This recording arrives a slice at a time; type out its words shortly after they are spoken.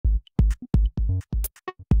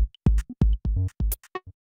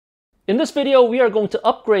In this video, we are going to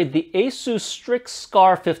upgrade the Asus Strix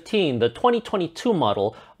Scar 15, the 2022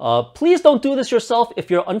 model. Please don't do this yourself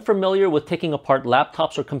if you're unfamiliar with taking apart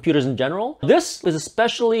laptops or computers in general. This is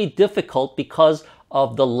especially difficult because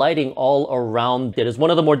of the lighting all around it. It's one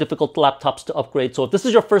of the more difficult laptops to upgrade, so if this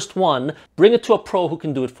is your first one, bring it to a pro who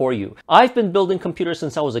can do it for you. I've been building computers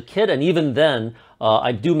since I was a kid, and even then,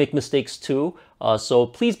 I do make mistakes too, so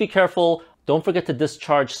please be careful. Don't forget to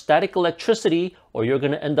discharge static electricity or you're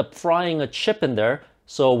going to end up frying a chip in there.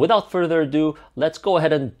 So without further ado, let's go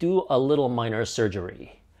ahead and do a little minor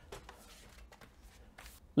surgery.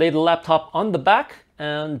 Lay the laptop on the back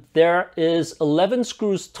and there is 11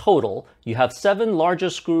 screws total. You have 7 larger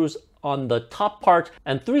screws on the top part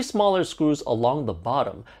and 3 smaller screws along the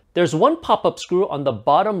bottom. There's one pop-up screw on the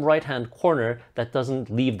bottom right-hand corner that doesn't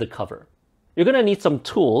leave the cover. You're going to need some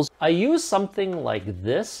tools. I use something like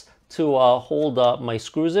this to hold my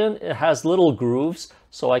screws in. It has little grooves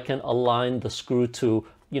so I can align the screw to,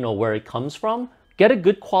 where it comes from. Get a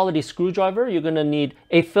good quality screwdriver. You're gonna need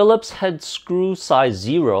a Phillips head screw size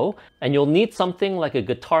 0, and you'll need something like a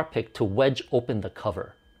guitar pick to wedge open the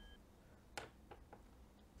cover.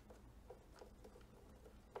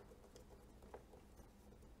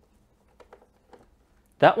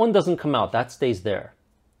 That one doesn't come out, that stays there.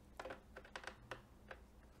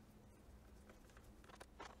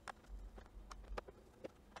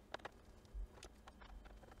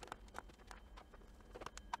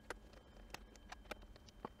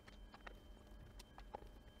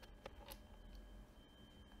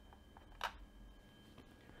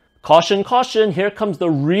 Caution, caution, here comes the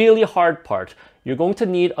really hard part. You're going to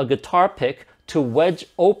need a guitar pick to wedge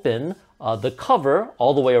open the cover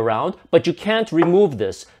all the way around, but you can't remove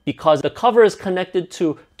this because the cover is connected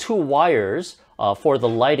to 2 wires for the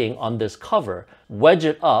lighting on this cover. Wedge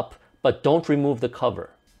it up, but don't remove the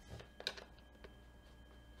cover.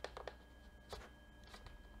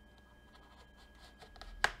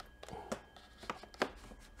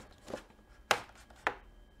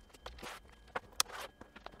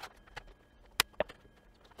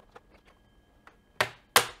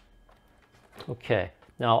 Okay,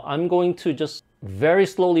 now I'm going to just very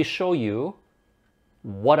slowly show you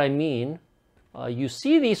what I mean. You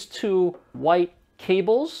see these 2 white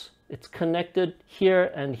cables? It's connected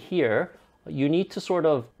here and here. You need to sort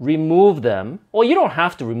of remove them. Well, you don't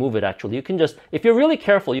have to remove it actually. You can just, if you're really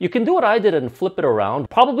careful, you can do what I did and flip it around.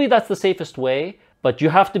 Probably that's the safest way, but you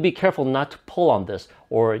have to be careful not to pull on this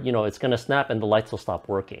or, it's gonna snap and the lights will stop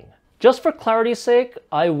working. Just for clarity's sake,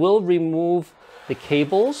 I will remove the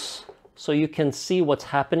cables so you can see what's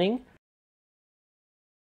happening.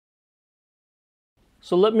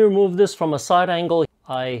 So let me remove this from a side angle.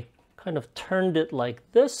 I kind of turned it like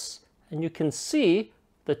this, and you can see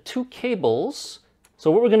the 2 cables.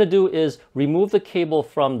 So what we're going to do is remove the cable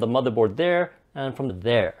from the motherboard there and from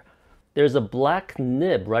there. There's a black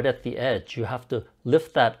nib right at the edge. You have to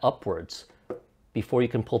lift that upwards before you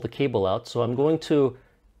can pull the cable out. So I'm going to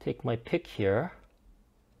take my pick here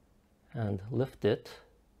and lift it.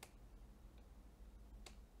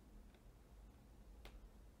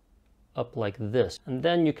 Up like this, and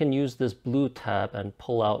then you can use this blue tab and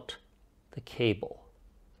pull out the cable.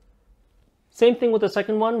 Same thing with the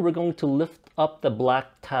second one. We're going to lift up the black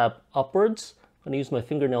tab upwards. I'm going to use my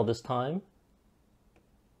fingernail this time,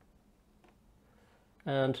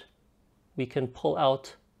 and we can pull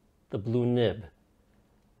out the blue nib.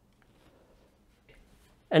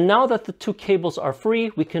 And now that the 2 cables are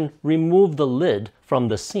free, we can remove the lid from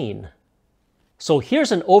the scene. So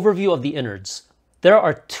here's an overview of the innards. There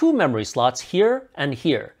are 2 memory slots here and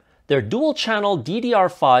here. They're dual-channel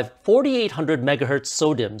DDR5 4800 MHz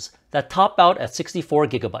SODIMMs that top out at 64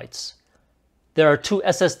 GB. There are 2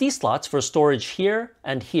 SSD slots for storage here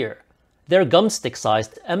and here. They're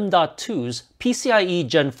gumstick-sized M.2's PCIe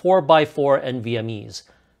Gen 4x4 NVMe's.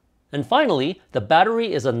 And finally, the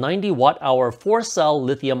battery is a 90 Wh/hour 4-cell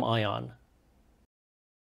lithium-ion.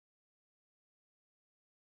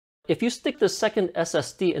 If you stick the second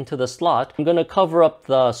SSD into the slot, I'm going to cover up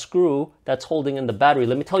the screw that's holding in the battery.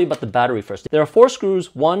 Let me tell you about the battery first. There are 4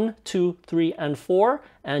 screws, 1, 2, 3, and 4,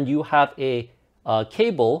 and you have a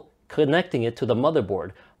cable connecting it to the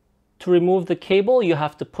motherboard. To remove the cable, you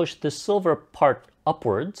have to push the silver part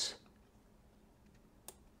upwards,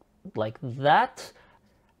 like that,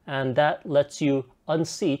 and that lets you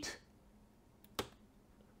unseat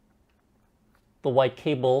the white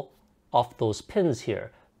cable off those pins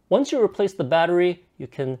here. Once you replace the battery, you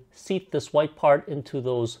can seat this white part into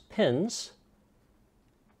those pins.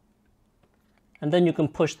 And then you can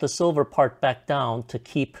push the silver part back down to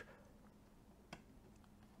keep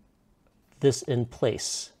this in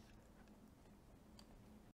place.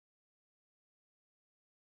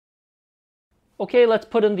 Okay, let's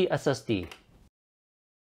put in the SSD.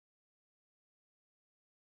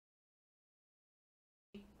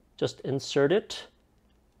 Just insert it,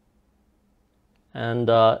 and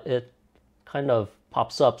it kind of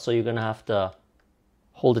pops up, so you're gonna have to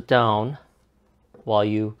hold it down while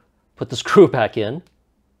you put the screw back in.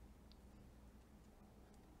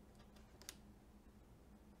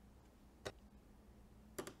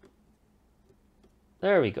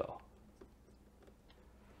 There we go.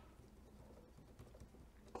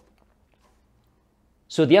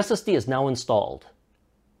 So the SSD is now installed.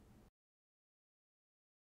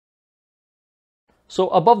 So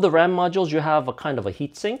above the RAM modules, you have a kind of a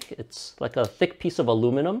heatsink. It's like a thick piece of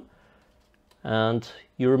aluminum. And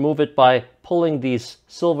you remove it by pulling these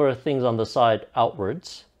silver things on the side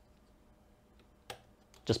outwards.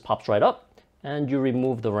 Just pops right up, and you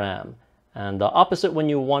remove the RAM. And the opposite, when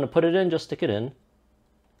you want to put it in, just stick it in.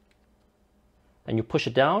 And you push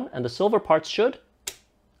it down, and the silver parts should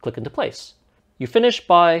click into place. You finish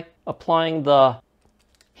by applying the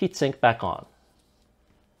heatsink back on.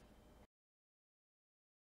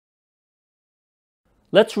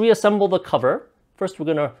 Let's reassemble the cover. First, we're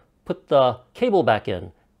going to put the cable back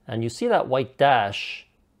in. And you see that white dash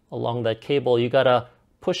along that cable. You got to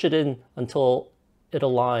push it in until it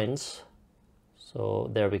aligns. So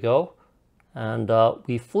there we go. And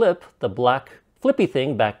we flip the black flippy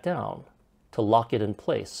thing back down to lock it in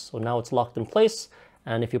place. So now it's locked in place.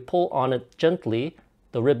 And if you pull on it gently,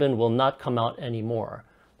 the ribbon will not come out anymore.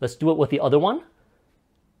 Let's do it with the other one.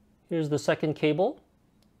 Here's the second cable.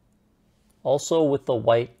 Also with the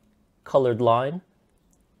white colored line.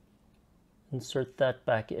 Insert that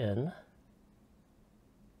back in.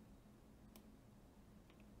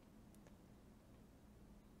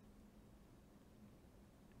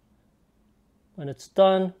 When it's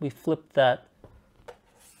done, we flip that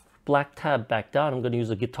black tab back down. I'm going to use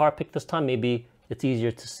a guitar pick this time. Maybe it's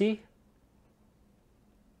easier to see.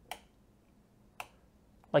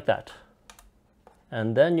 Like that.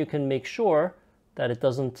 And then you can make sure that it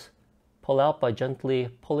doesn't pull out by gently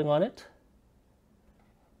pulling on it.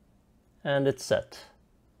 And it's set.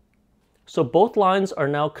 So both lines are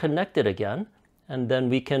now connected again, and then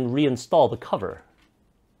we can reinstall the cover.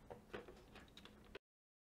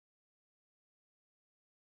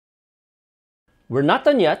 We're not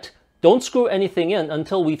done yet. Don't screw anything in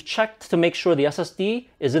until we've checked to make sure the SSD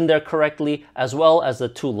is in there correctly, as well as the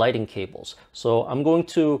two lighting cables. So I'm going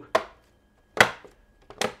to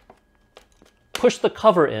push the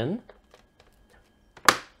cover in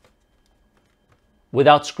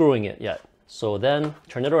without screwing it yet. So then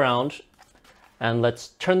turn it around and let's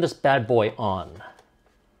turn this bad boy on.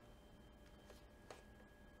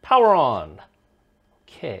 Power on.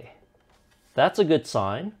 Okay, that's a good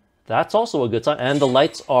sign. That's also a good sign. And the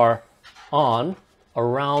lights are on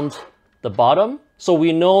around the bottom. So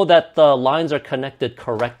we know that the lines are connected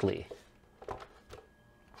correctly.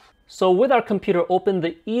 So with our computer open,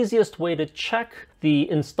 the easiest way to check the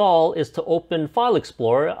install is to open File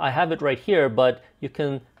Explorer. I have it right here, but you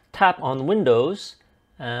can tap on Windows,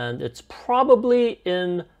 and it's probably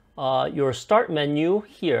in your Start menu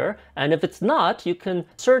here. And if it's not, you can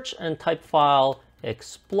search and type File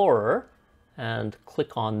Explorer and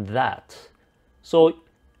click on that. So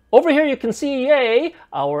over here you can see, yay,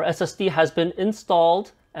 our SSD has been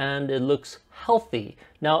installed and it looks healthy.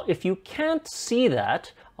 Now, if you can't see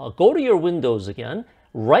that, go to your Windows again,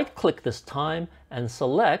 right click this time and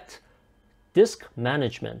select Disk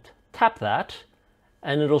Management. Tap that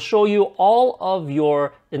and it'll show you all of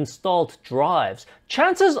your installed drives.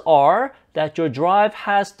 Chances are that your drive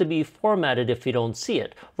has to be formatted if you don't see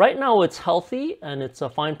it. Right now it's healthy and it's a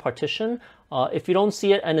fine partition. If you don't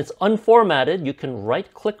see it and it's unformatted, you can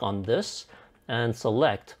right click on this and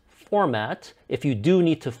select Format if you do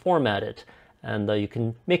need to format it. And you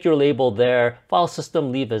can make your label there. File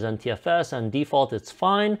system, leave as NTFS, and default, it's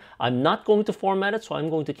fine. I'm not going to format it, so I'm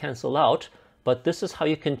going to cancel out. But this is how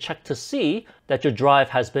you can check to see that your drive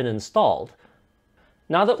has been installed.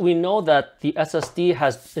 Now that we know that the SSD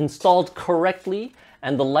has installed correctly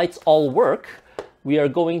and the lights all work, we are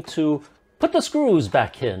going to put the screws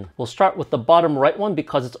back in. We'll start with the bottom right one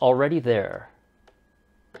because it's already there.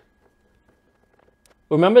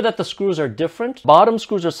 Remember that the screws are different. Bottom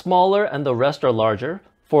screws are smaller and the rest are larger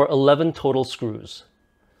for 11 total screws.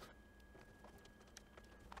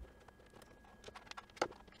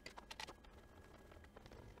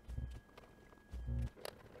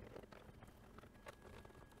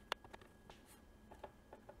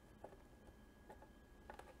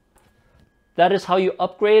 That is how you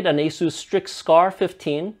upgrade an Asus Strix Scar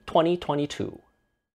 15 2022.